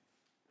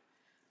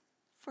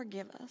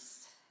 Forgive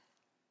us.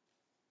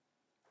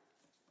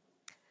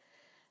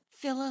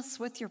 Fill us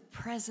with your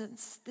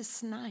presence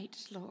this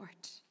night,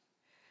 Lord.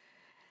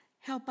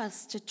 Help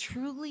us to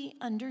truly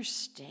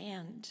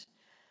understand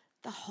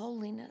the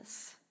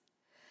holiness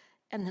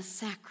and the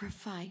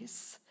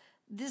sacrifice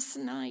this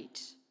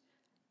night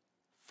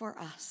for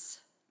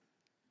us.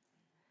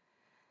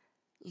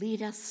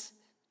 Lead us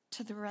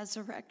to the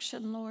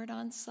resurrection, Lord,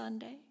 on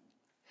Sunday,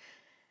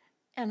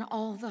 and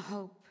all the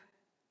hope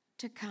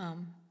to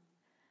come,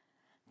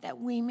 that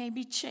we may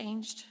be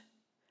changed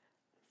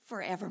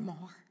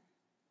forevermore.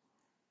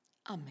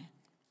 Amen.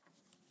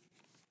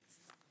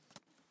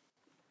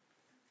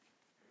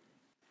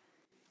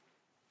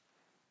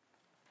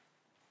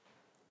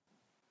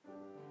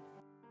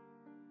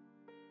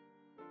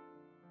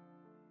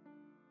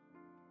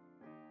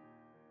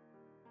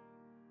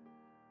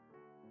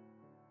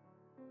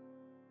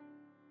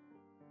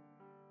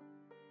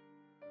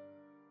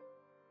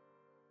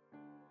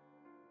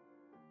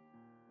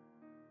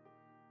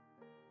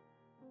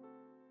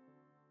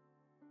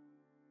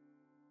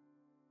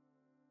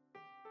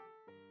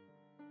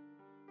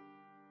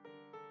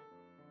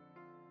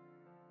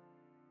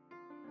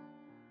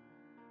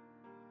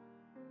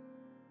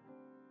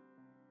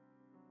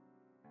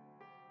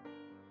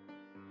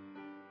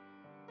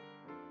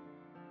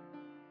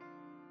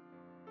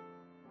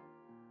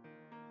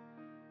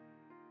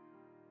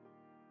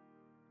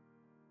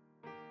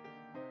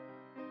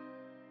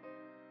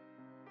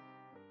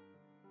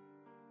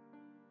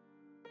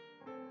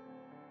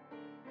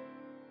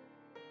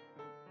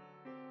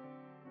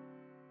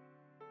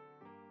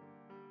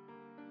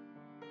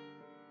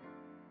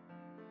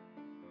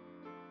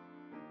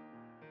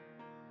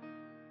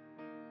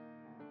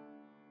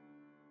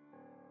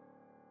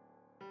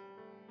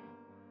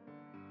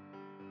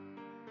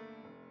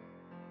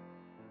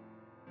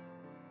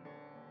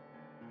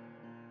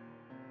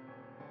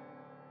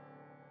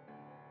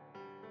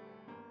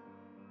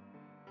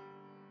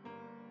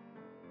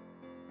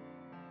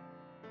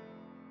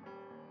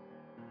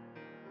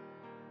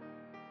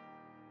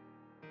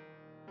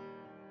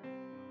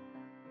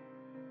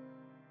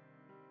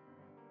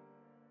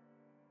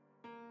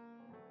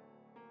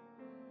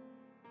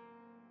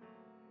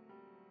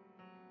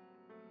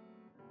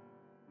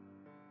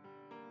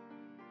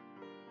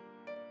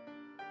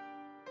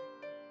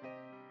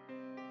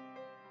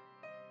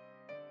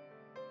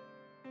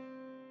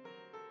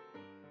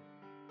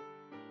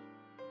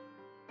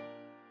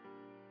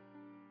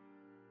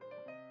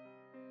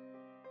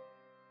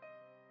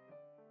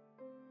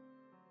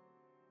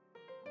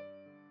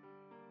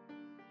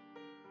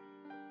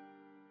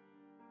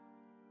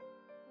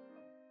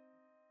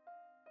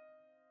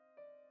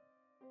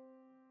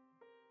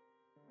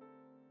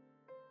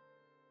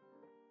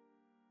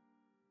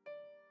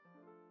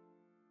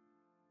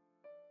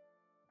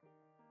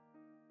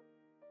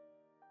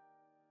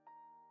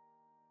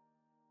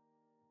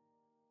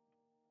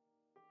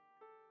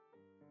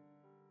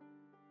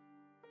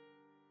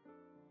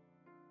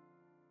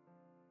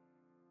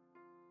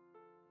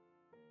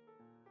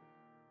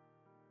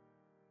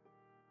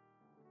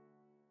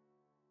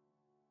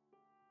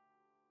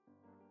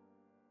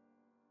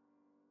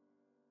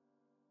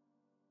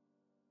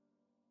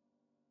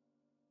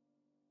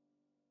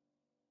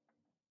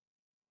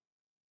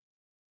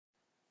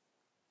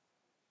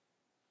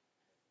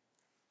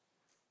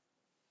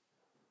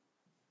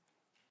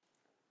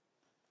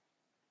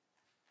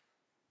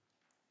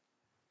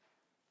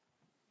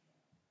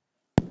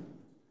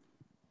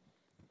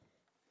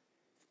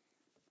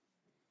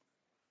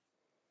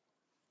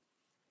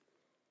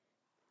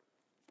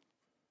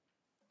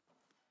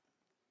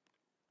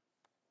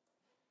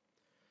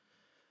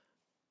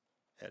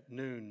 At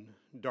noon,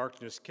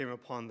 darkness came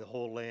upon the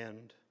whole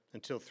land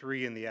until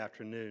 3 in the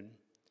afternoon.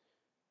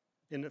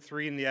 And at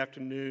 3 in the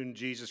afternoon,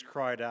 Jesus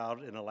cried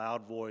out in a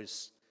loud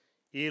voice,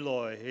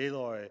 Eloi,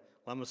 Eloi,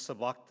 lama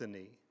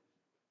sabachthani,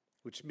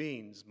 which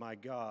means, my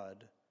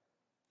God,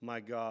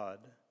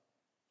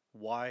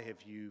 why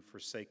have you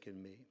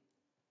forsaken me?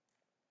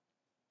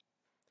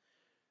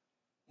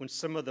 When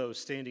some of those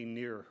standing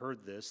near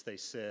heard this, they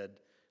said,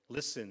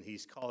 listen,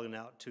 he's calling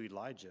out to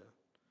Elijah.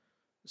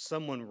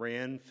 Someone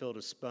ran, filled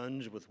a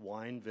sponge with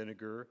wine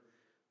vinegar,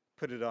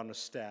 put it on a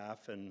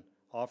staff, and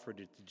offered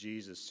it to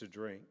Jesus to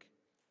drink.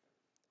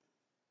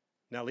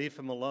 Now leave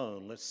him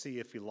alone. Let's see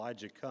if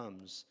Elijah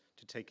comes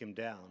to take him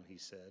down, he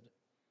said.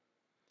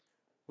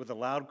 With a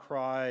loud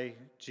cry,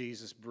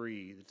 Jesus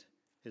breathed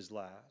his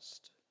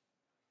last.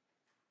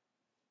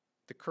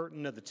 The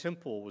curtain of the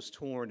temple was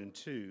torn in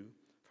two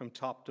from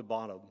top to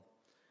bottom.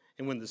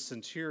 And when the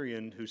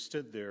centurion who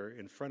stood there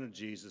in front of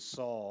Jesus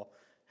saw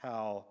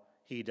how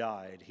he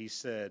died, he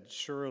said,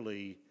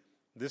 surely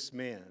this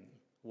man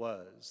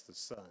was the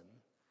Son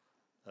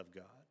of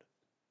God.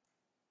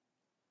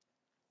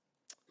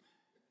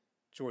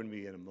 Join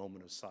me in a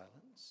moment of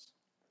silence.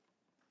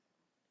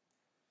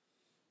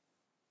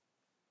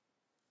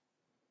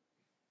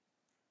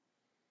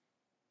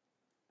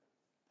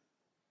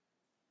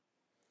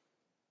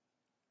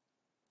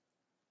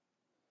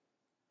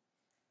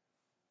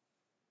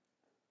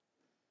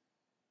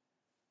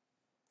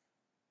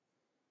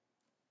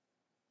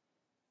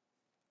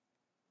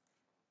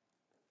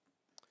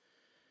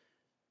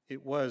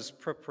 It was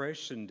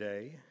preparation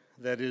day,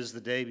 that is, the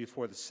day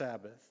before the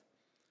Sabbath.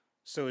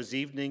 So as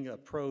evening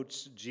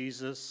approached,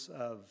 Joseph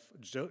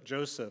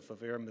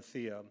of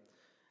Arimathea,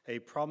 a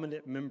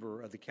prominent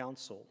member of the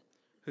council,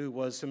 who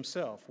was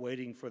himself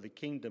waiting for the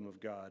kingdom of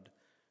God,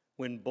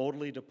 went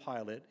boldly to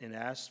Pilate and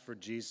asked for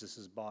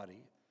Jesus'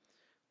 body.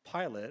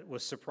 Pilate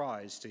was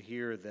surprised to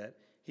hear that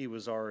he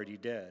was already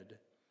dead.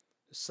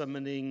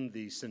 Summoning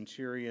the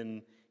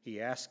centurion, he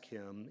asked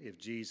him if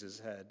Jesus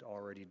had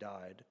already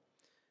died.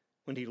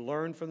 When he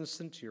learned from the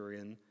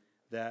centurion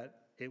that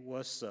it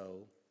was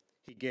so,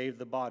 he gave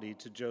the body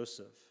to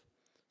Joseph.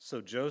 So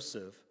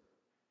Joseph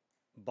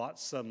bought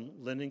some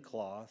linen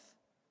cloth,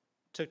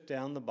 took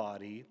down the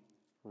body,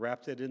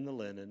 wrapped it in the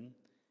linen,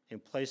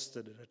 and placed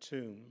it in a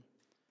tomb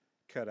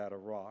cut out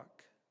of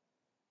rock.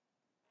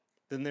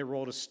 Then they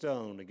rolled a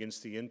stone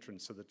against the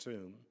entrance of the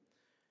tomb.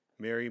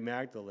 Mary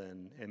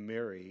Magdalene and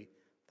Mary,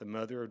 the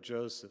mother of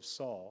Joseph,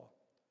 saw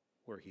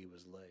where he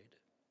was laid.